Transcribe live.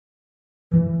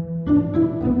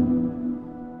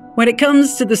When it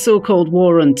comes to the so-called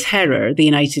war on terror, the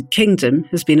United Kingdom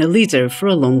has been a leader for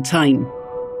a long time.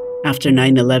 After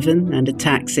 9/11 and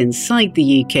attacks inside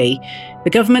the UK, the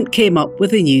government came up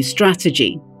with a new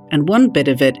strategy, and one bit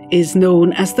of it is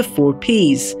known as the 4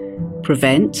 Ps: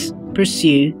 prevent,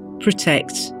 pursue,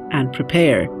 protect and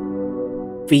prepare.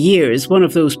 For years, one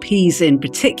of those Ps in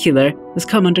particular has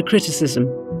come under criticism.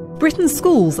 Britain's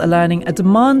schools are learning a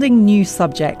demanding new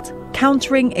subject: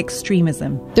 countering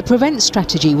extremism. The Prevent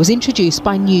strategy was introduced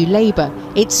by New Labour.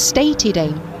 Its stated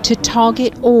aim to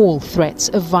target all threats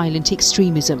of violent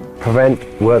extremism. Prevent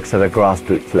works at a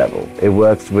grassroots level. It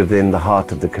works within the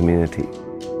heart of the community.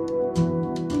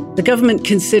 The government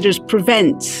considers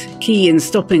prevent key in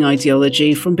stopping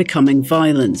ideology from becoming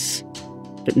violence.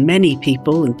 But many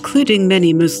people, including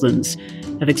many Muslims,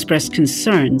 have expressed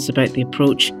concerns about the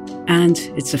approach and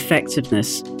its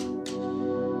effectiveness.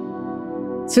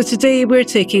 So today we're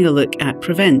taking a look at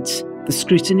Prevent, the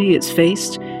scrutiny it's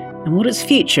faced, and what its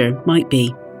future might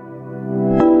be.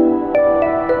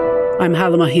 I'm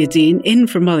Hala Mahideen, in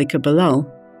for Malika Bilal,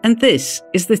 and this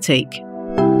is The Take.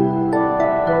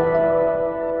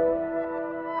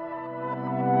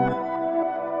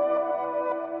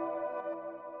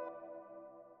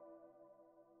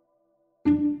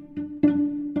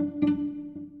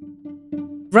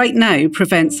 Right now,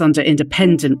 Prevent's under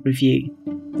independent review.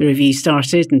 The review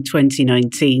started in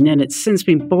 2019 and it's since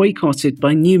been boycotted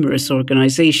by numerous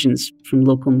organisations, from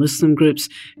local Muslim groups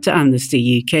to Amnesty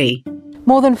UK.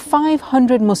 More than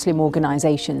 500 Muslim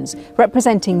organisations,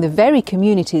 representing the very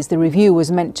communities the review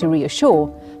was meant to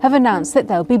reassure, have announced that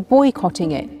they'll be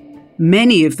boycotting it.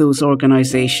 Many of those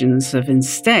organisations have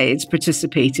instead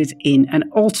participated in an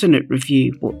alternate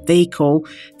review, what they call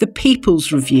the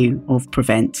People's Review of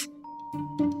Prevent.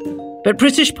 But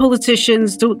British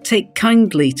politicians don't take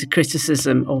kindly to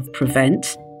criticism of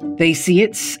Prevent. They see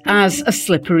it as a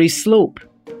slippery slope.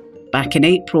 Back in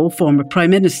April, former Prime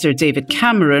Minister David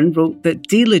Cameron wrote that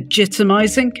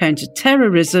delegitimising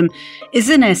counter-terrorism is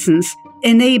in essence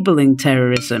enabling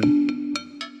terrorism.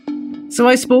 So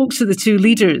I spoke to the two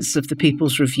leaders of the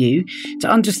People's Review to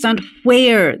understand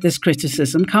where this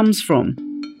criticism comes from.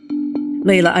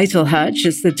 Leila Eitelhaj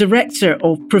is the director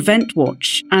of Prevent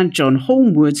Watch, and John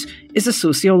Holmwood is a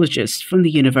sociologist from the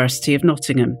University of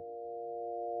Nottingham.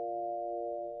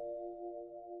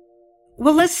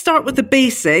 Well, let's start with the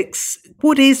basics.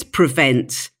 What is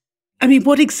Prevent? I mean,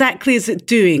 what exactly is it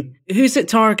doing? Who's it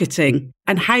targeting?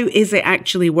 And how is it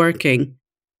actually working?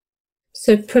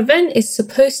 So Prevent is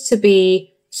supposed to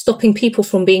be stopping people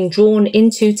from being drawn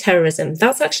into terrorism.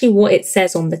 That's actually what it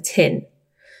says on the tin.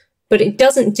 But it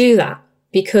doesn't do that,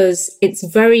 because it's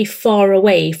very far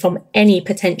away from any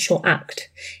potential act.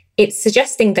 It's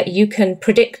suggesting that you can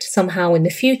predict somehow in the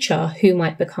future who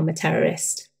might become a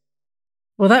terrorist.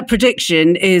 Well, that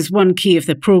prediction is one key of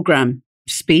the programme.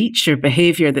 Speech or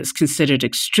behaviour that's considered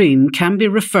extreme can be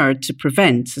referred to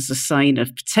Prevent as a sign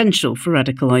of potential for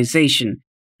radicalisation,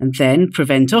 and then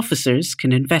Prevent officers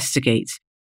can investigate.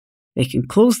 They can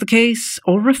close the case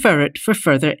or refer it for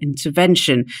further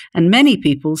intervention, and many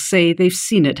people say they've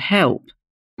seen it help.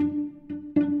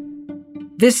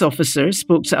 This officer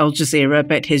spoke to Al Jazeera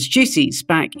about his duties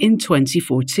back in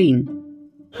 2014.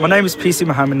 My name is PC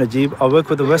Mohammed Najib. I work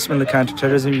with the West Midlands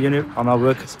Counter-Terrorism Unit and I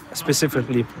work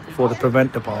specifically for the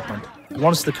Prevent Department.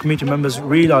 Once the community members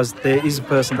realise there is a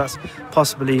person that's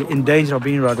possibly in danger of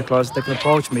being radicalised, they can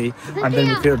approach me and then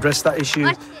we can address that issue.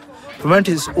 Prevent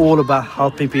is all about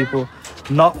helping people,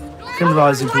 not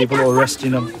criminalising people or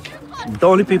arresting them. The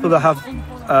only people that have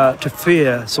to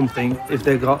fear something if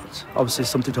they've got, obviously,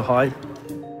 something to hide.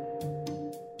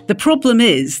 The problem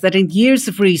is that in years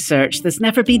of research, there's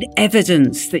never been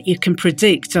evidence that you can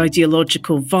predict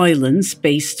ideological violence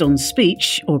based on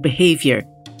speech or behaviour.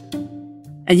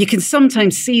 And you can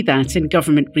sometimes see that in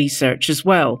government research as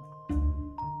well.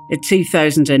 In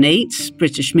 2008,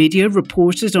 British media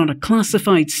reported on a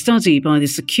classified study by the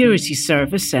security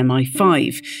service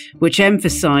MI5, which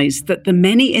emphasised that the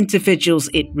many individuals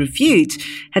it reviewed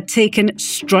had taken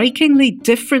strikingly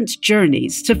different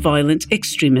journeys to violent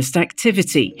extremist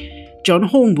activity. John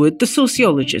Holmwood, the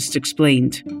sociologist,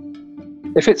 explained.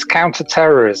 If it's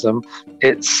counter-terrorism,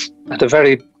 it's at a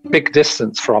very big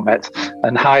distance from it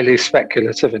and highly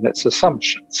speculative in its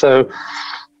assumption. So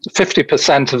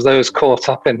 50% of those caught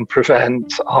up in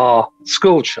Prevent are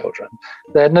school children.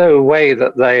 There's no way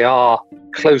that they are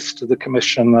close to the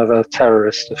commission of a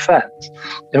terrorist offence.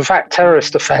 In fact,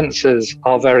 terrorist offences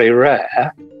are very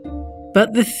rare.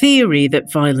 But the theory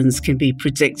that violence can be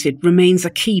predicted remains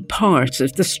a key part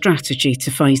of the strategy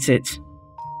to fight it.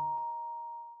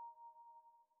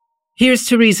 Here's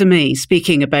Theresa May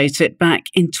speaking about it back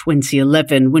in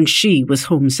 2011 when she was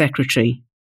Home Secretary.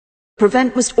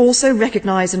 Prevent must also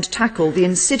recognise and tackle the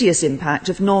insidious impact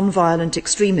of non-violent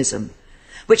extremism,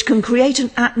 which can create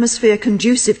an atmosphere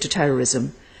conducive to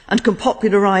terrorism and can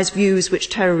popularise views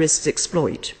which terrorists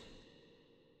exploit.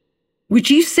 Would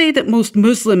you say that most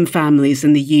Muslim families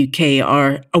in the UK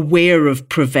are aware of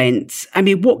Prevent? I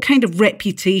mean, what kind of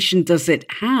reputation does it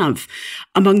have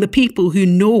among the people who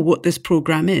know what this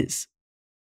programme is?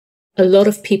 A lot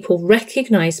of people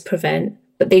recognise Prevent,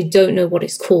 but they don't know what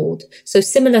it's called. So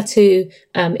similar to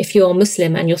if you're a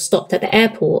Muslim and you're stopped at the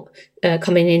airport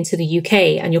coming into the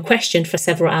UK and you're questioned for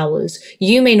several hours,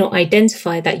 you may not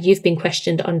identify that you've been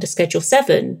questioned under Schedule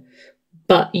 7,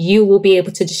 but you will be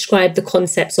able to describe the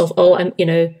concepts of, I'm,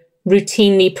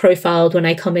 routinely profiled when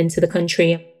I come into the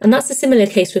country. And that's a similar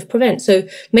case with Prevent. So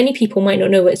many people might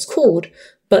not know what it's called,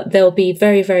 but they'll be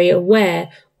very, very aware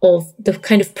of the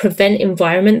kind of Prevent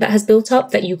environment that has built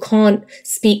up, that you can't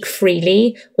speak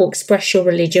freely or express your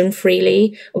religion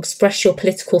freely or express your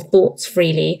political thoughts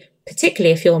freely,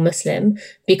 particularly if you're a Muslim,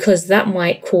 because that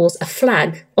might cause a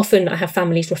flag. Often I have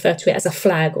families refer to it as a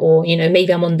flag, or,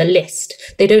 maybe I'm on the list.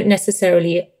 They don't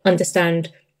necessarily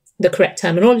understand the correct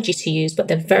terminology to use, but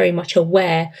they're very much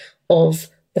aware of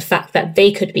the fact that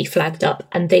they could be flagged up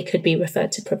and they could be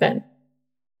referred to Prevent.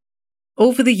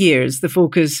 Over the years, the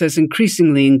focus has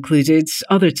increasingly included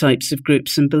other types of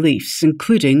groups and beliefs,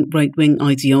 including right-wing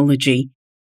ideology.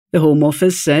 The Home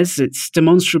Office says it's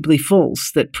demonstrably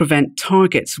false that Prevent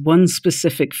targets one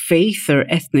specific faith or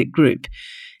ethnic group.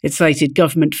 It cited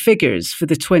government figures for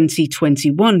the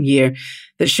 2021 year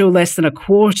that show less than a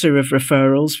quarter of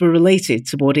referrals were related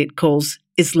to what it calls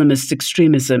Islamist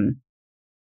extremism.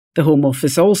 The Home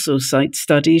Office also cites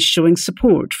studies showing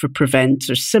support for Prevent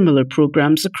or similar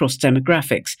programmes across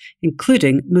demographics,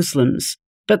 including Muslims.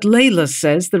 But Layla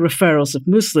says the referrals of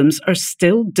Muslims are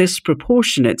still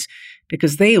disproportionate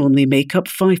because they only make up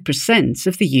 5%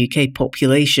 of the UK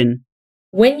population.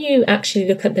 When you actually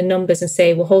look at the numbers and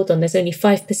say, well, hold on, there's only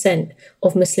 5%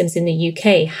 of Muslims in the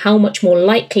UK, how much more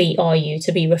likely are you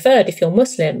to be referred if you're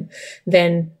Muslim?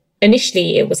 Then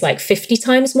initially it was like 50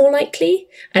 times more likely.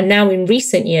 And now in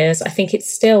recent years, I think you're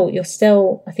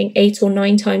still 8 or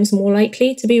 9 times more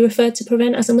likely to be referred to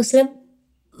Prevent as a Muslim.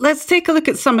 Let's take a look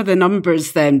at some of the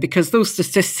numbers then, because those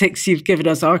statistics you've given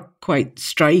us are quite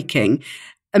striking.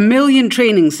 1 million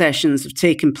training sessions have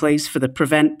taken place for the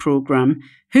Prevent programme.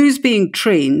 Who's being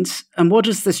trained and what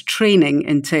does this training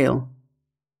entail?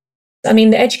 I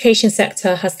mean, the education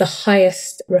sector has the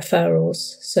highest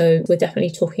referrals. So we're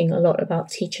definitely talking a lot about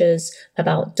teachers,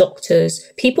 about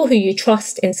doctors, people who you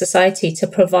trust in society to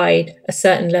provide a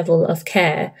certain level of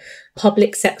care,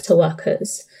 public sector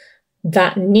workers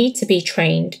that need to be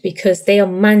trained because they are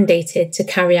mandated to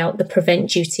carry out the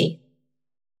Prevent duty.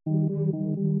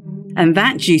 And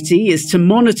that duty is to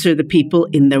monitor the people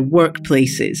in their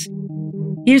workplaces.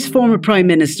 Here's former Prime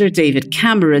Minister David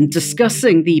Cameron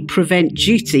discussing the Prevent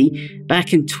duty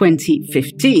back in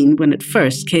 2015 when it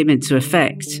first came into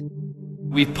effect.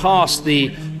 We've passed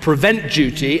the Prevent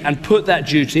duty and put that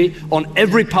duty on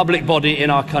every public body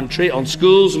in our country, on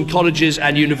schools and colleges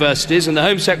and universities. And the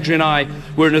Home Secretary and I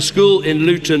were in a school in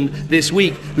Luton this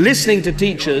week listening to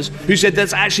teachers who said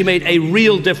that's actually made a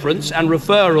real difference, and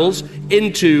referrals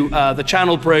into the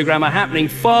Channel programme are happening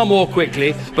far more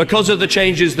quickly because of the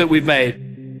changes that we've made.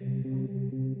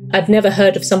 I've never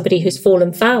heard of somebody who's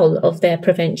fallen foul of their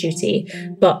Prevent duty,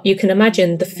 but you can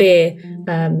imagine the fear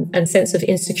and sense of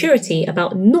insecurity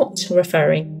about not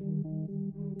referring.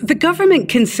 The government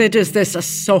considers this a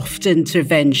soft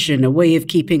intervention, a way of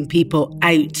keeping people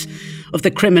out of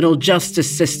the criminal justice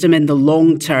system in the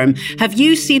long term. Have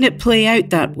you seen it play out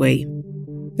that way?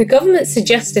 The government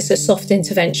suggests it's a soft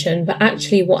intervention, but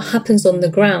actually what happens on the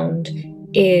ground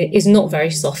is not very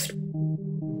soft.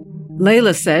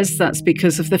 Layla says that's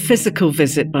because of the physical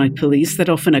visit by police that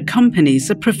often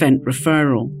accompanies a Prevent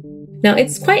referral. Now,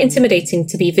 it's quite intimidating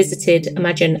to be visited,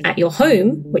 imagine, at your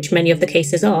home, which many of the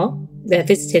cases are. They're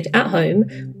visited at home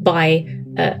by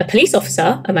a police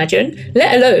officer, imagine,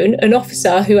 let alone an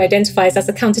officer who identifies as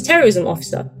a counter-terrorism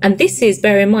officer. And this is,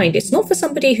 bear in mind, it's not for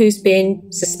somebody who's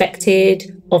been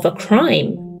suspected of a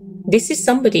crime. This is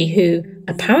somebody who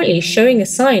apparently is showing a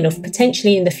sign of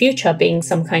potentially in the future being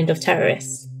some kind of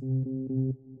terrorist.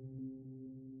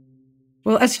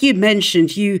 Well, as you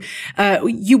mentioned, you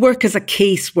work as a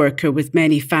caseworker with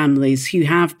many families who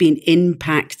have been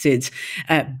impacted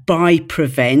by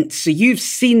Prevent. So you've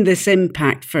seen this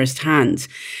impact firsthand.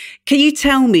 Can you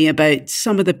tell me about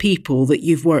some of the people that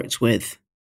you've worked with?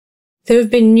 There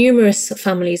have been numerous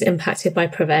families impacted by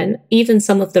Prevent, even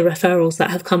some of the referrals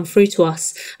that have come through to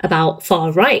us about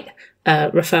far-right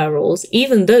referrals,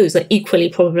 even those are equally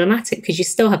problematic because you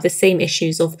still have the same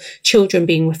issues of children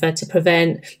being referred to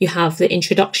Prevent. You have the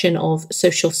introduction of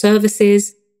social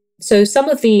services. So some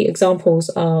of the examples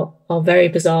are very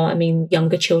bizarre. I mean,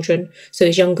 younger children, so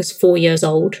as young as 4 years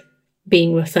old,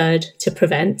 being referred to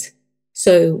Prevent.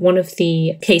 So one of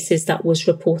the cases that was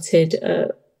reported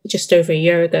just over a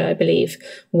year ago, I believe,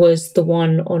 was the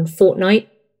one on Fortnite,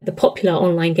 the popular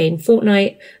online game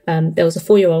Fortnite. There was a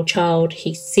 4-year-old child.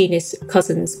 He's seen his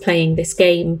cousins playing this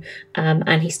game,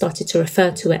 and he started to refer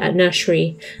to it at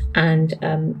nursery. And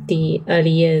the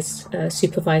early years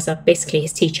supervisor, basically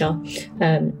his teacher,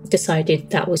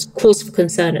 decided that was cause for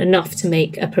concern enough to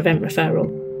make a Prevent referral.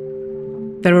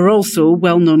 There are also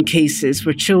well-known cases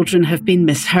where children have been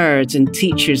misheard and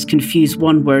teachers confuse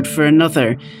one word for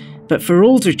another. But for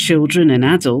older children and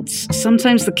adults,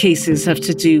 sometimes the cases have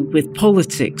to do with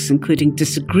politics, including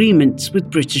disagreements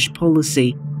with British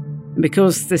policy. And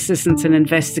because this isn't an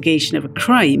investigation of a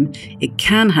crime, it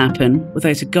can happen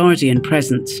without a guardian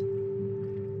present.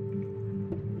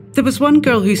 There was one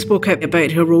girl who spoke out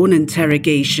about her own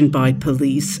interrogation by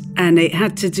police, and it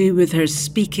had to do with her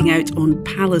speaking out on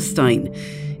Palestine.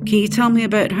 Can you tell me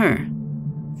about her?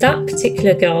 That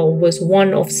particular girl was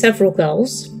one of several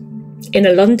girls in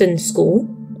a London school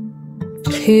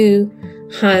who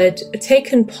had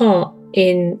taken part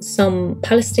in some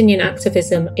Palestinian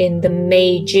activism in the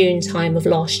May-June time of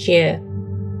last year.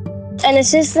 An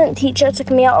assistant teacher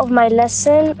took me out of my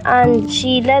lesson and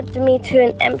she led me to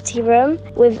an empty room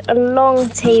with a long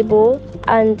table,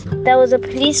 and there was a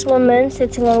policewoman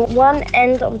sitting on one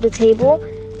end of the table,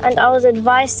 and I was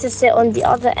advised to sit on the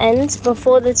other end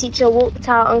before the teacher walked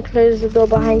out and closed the door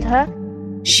behind her.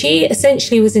 She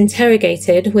essentially was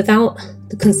interrogated without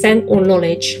the consent or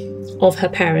knowledge of her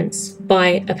parents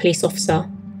by a police officer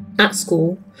at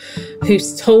school who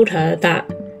told her that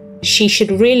she should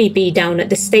really be down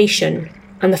at the station,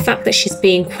 and the fact that she's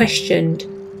being questioned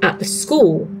at the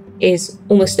school is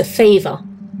almost a favour.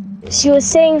 She was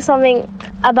saying something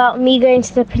about me going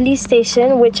to the police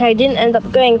station, which I didn't end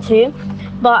up going to,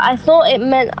 but I thought it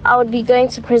meant I would be going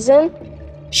to prison.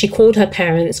 She called her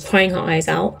parents, crying her eyes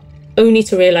out, only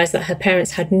to realise that her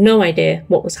parents had no idea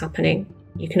what was happening.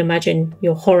 You can imagine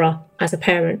your horror as a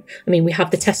parent. I mean, we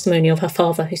have the testimony of her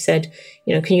father who said,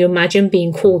 can you imagine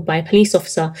being called by a police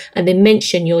officer and they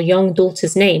mention your young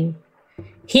daughter's name?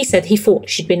 He said he thought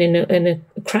she'd been in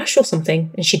a crash or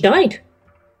something and she died.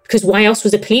 Because why else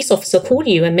would a police officer call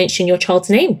you and mention your child's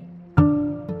name?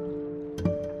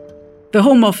 The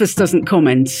Home Office doesn't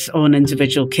comment on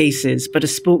individual cases, but a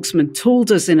spokesman told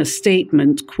us in a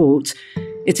statement, quote,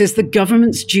 "It is the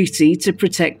government's duty to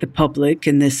protect the public,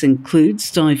 and this includes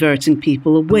diverting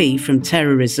people away from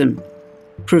terrorism.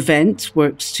 Prevent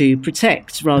works to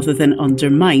protect rather than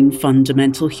undermine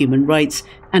fundamental human rights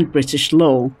and British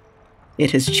law.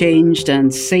 It has changed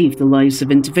and saved the lives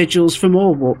of individuals from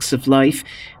all walks of life,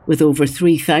 with over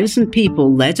 3,000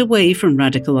 people led away from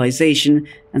radicalisation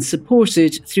and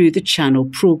supported through the Channel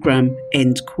programme,"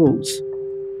 end quote.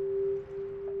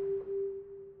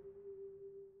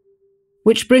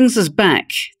 Which brings us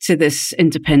back to this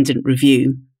independent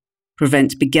review.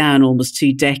 Prevent began almost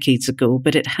 2 decades ago,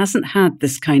 but it hasn't had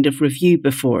this kind of review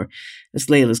before, as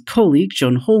Layla's colleague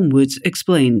John Holmwood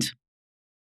explained.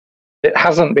 It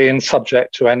hasn't been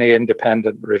subject to any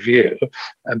independent review,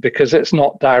 and because it's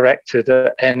not directed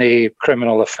at any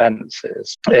criminal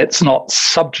offences, it's not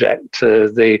subject to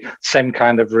the same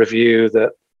kind of review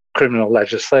that criminal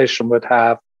legislation would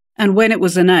have. And when it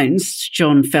was announced,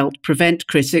 John felt Prevent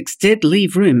critics did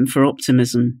leave room for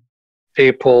optimism.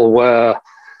 People were,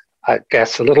 I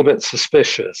guess, a little bit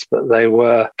suspicious, but they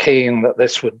were keen that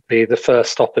this would be the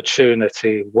first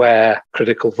opportunity where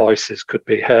critical voices could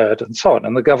be heard and so on.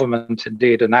 And the government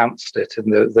indeed announced it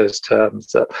in those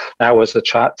terms, that now was a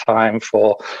time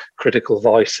for critical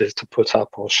voices to put up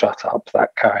or shut up, that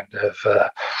kind of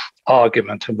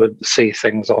argument, and would see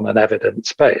things on an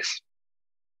evidence base.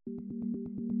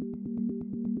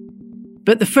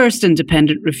 But the first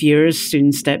independent reviewers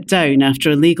soon stepped down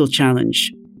after a legal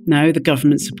challenge. Now the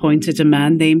government's appointed a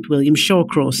man named William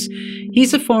Shawcross.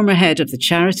 He's a former head of the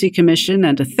Charity Commission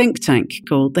and a think tank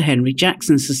called the Henry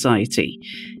Jackson Society.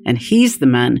 And he's the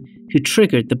man who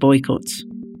triggered the boycott.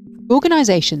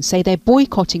 Organisations say they're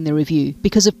boycotting the review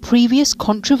because of previous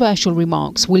controversial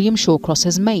remarks William Shawcross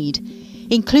has made,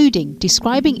 including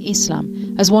describing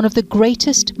Islam as one of the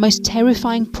greatest, most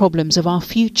terrifying problems of our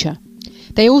future.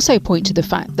 They also point to the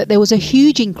fact that there was a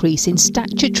huge increase in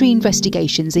statutory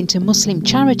investigations into Muslim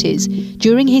charities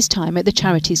during his time at the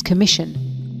Charities Commission.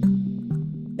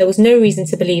 There was no reason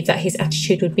to believe that his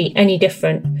attitude would be any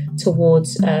different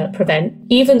towards Prevent.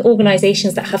 Even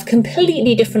organisations that have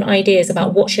completely different ideas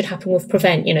about what should happen with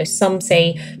Prevent, some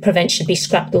say Prevent should be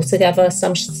scrapped altogether,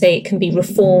 some should say it can be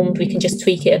reformed, we can just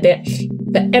tweak it a bit.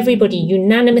 But everybody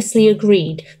unanimously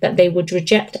agreed that they would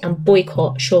reject and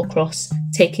boycott Shawcross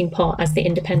taking part as the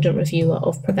independent reviewer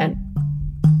of Prevent.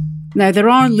 Now, there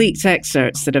are leaked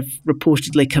excerpts that have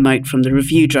reportedly come out from the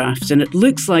review draft, and it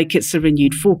looks like it's a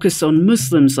renewed focus on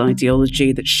Muslims'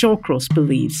 ideology that Shawcross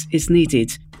believes is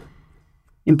needed.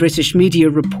 In British media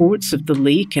reports of the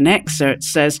leak, an excerpt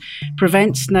says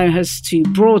Prevent now has too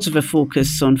broad of a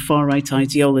focus on far-right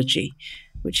ideology,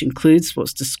 which includes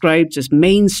what's described as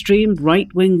mainstream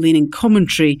right-wing leaning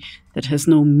commentary that has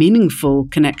no meaningful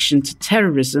connection to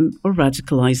terrorism or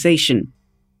radicalisation.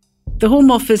 The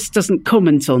Home Office doesn't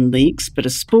comment on leaks, but a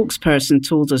spokesperson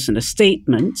told us in a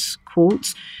statement,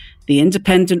 quote, "The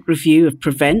independent review of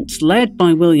Prevent, led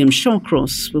by William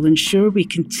Shawcross, will ensure we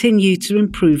continue to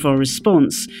improve our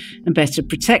response and better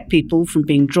protect people from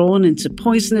being drawn into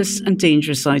poisonous and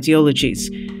dangerous ideologies.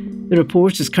 The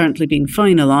report is currently being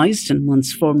finalised, and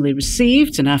once formally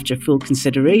received and after full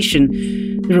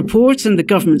consideration, the report and the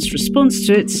government's response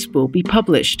to it will be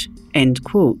published." End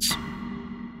quote.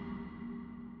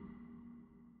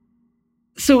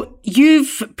 So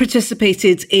you've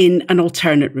participated in an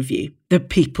alternate review, the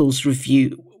People's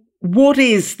Review. What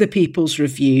is the People's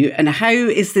Review and how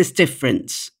is this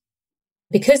different?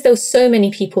 Because there were so many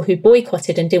people who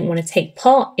boycotted and didn't want to take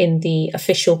part in the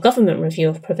official government review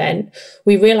of Prevent,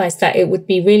 we realised that it would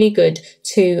be really good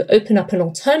to open up an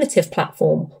alternative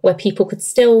platform where people could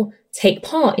still take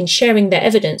part in sharing their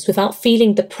evidence without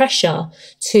feeling the pressure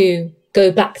to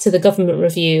go back to the government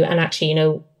review and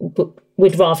actually,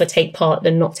 would rather take part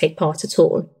than not take part at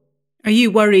all. Are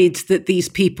you worried that these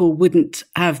people wouldn't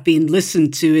have been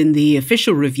listened to in the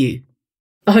official review?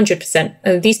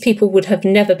 100%. These people would have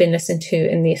never been listened to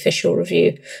in the official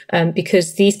review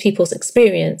because these people's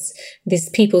experience, these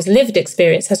people's lived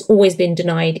experience has always been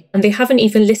denied, and they haven't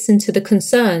even listened to the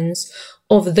concerns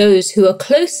of those who are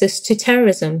closest to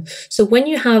terrorism. So when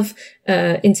you have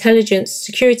intelligence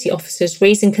security officers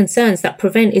raising concerns that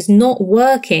Prevent is not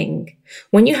working,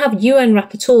 when you have UN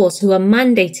rapporteurs who are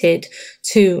mandated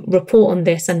to report on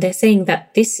this and they're saying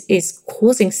that this is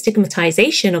causing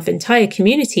stigmatization of entire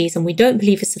communities and we don't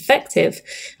believe it's effective,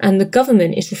 and the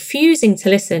government is refusing to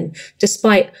listen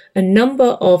despite a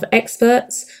number of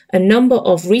experts, a number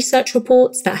of research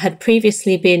reports that had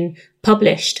previously been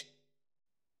published.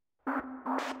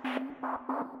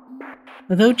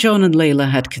 Although John and Layla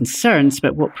had concerns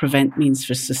about what Prevent means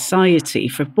for society,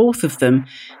 for both of them,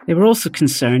 they were also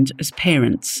concerned as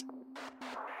parents.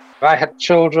 I had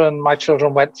children, my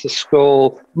children went to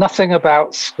school. Nothing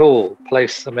about school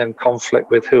placed them in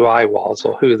conflict with who I was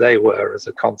or who they were as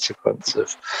a consequence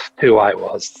of who I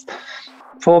was.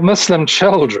 For Muslim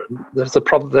children, there's a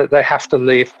problem that they have to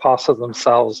leave part of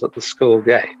themselves at the school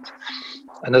gate.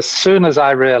 And as soon as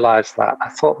I realized that, I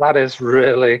thought that's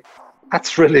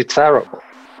really terrible.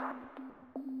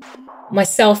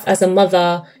 Myself as a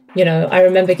mother, I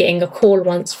remember getting a call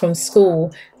once from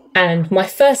school, and my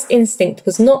first instinct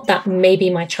was not that maybe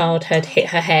my child had hit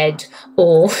her head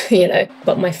or,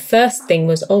 but my first thing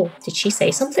was, did she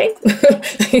say something?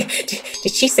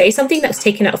 Did she say something that was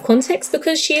taken out of context?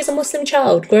 Because she is a Muslim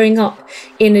child growing up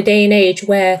in a day and age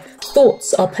where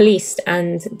thoughts are policed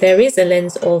and there is a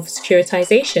lens of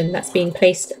securitization that's being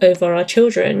placed over our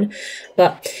children.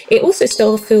 But it also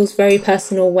still feels very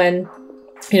personal when,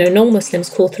 non-Muslims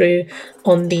call through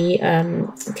on the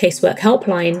casework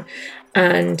helpline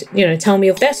and, tell me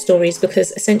of their stories,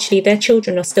 because essentially their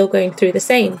children are still going through the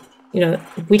same.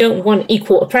 We don't want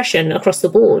equal oppression across the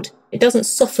board. It doesn't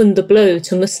soften the blow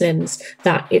to Muslims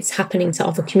that it's happening to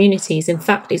other communities. In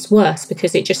fact, it's worse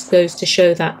because it just goes to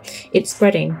show that it's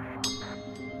spreading.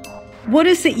 What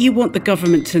is it you want the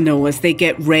government to know as they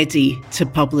get ready to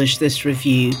publish this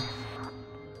review?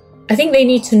 I think they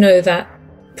need to know that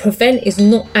Prevent is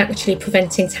not actually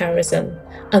preventing terrorism.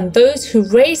 And those who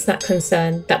raise that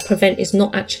concern that Prevent is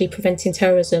not actually preventing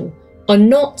terrorism are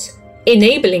not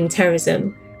enabling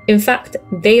terrorism. In fact,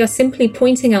 they are simply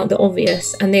pointing out the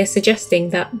obvious, and they are suggesting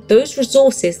that those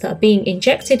resources that are being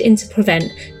injected into Prevent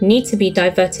need to be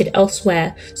diverted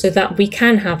elsewhere so that we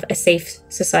can have a safe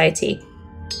society.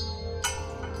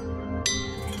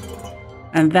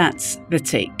 And that's The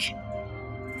Take.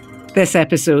 This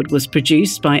episode was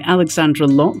produced by Alexandra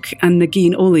Locke and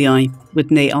Nagin Oliai,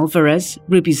 with Nate Alvarez,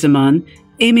 Ruby Zaman,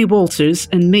 Amy Walters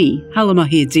and me, Halima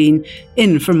Hiadin,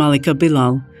 in for Malika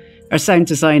Bilal. Our sound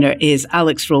designer is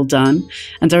Alex Roldan,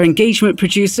 and our engagement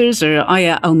producers are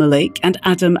Aya Al-Malik and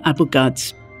Adam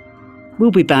Abugad. We'll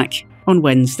be back on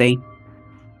Wednesday.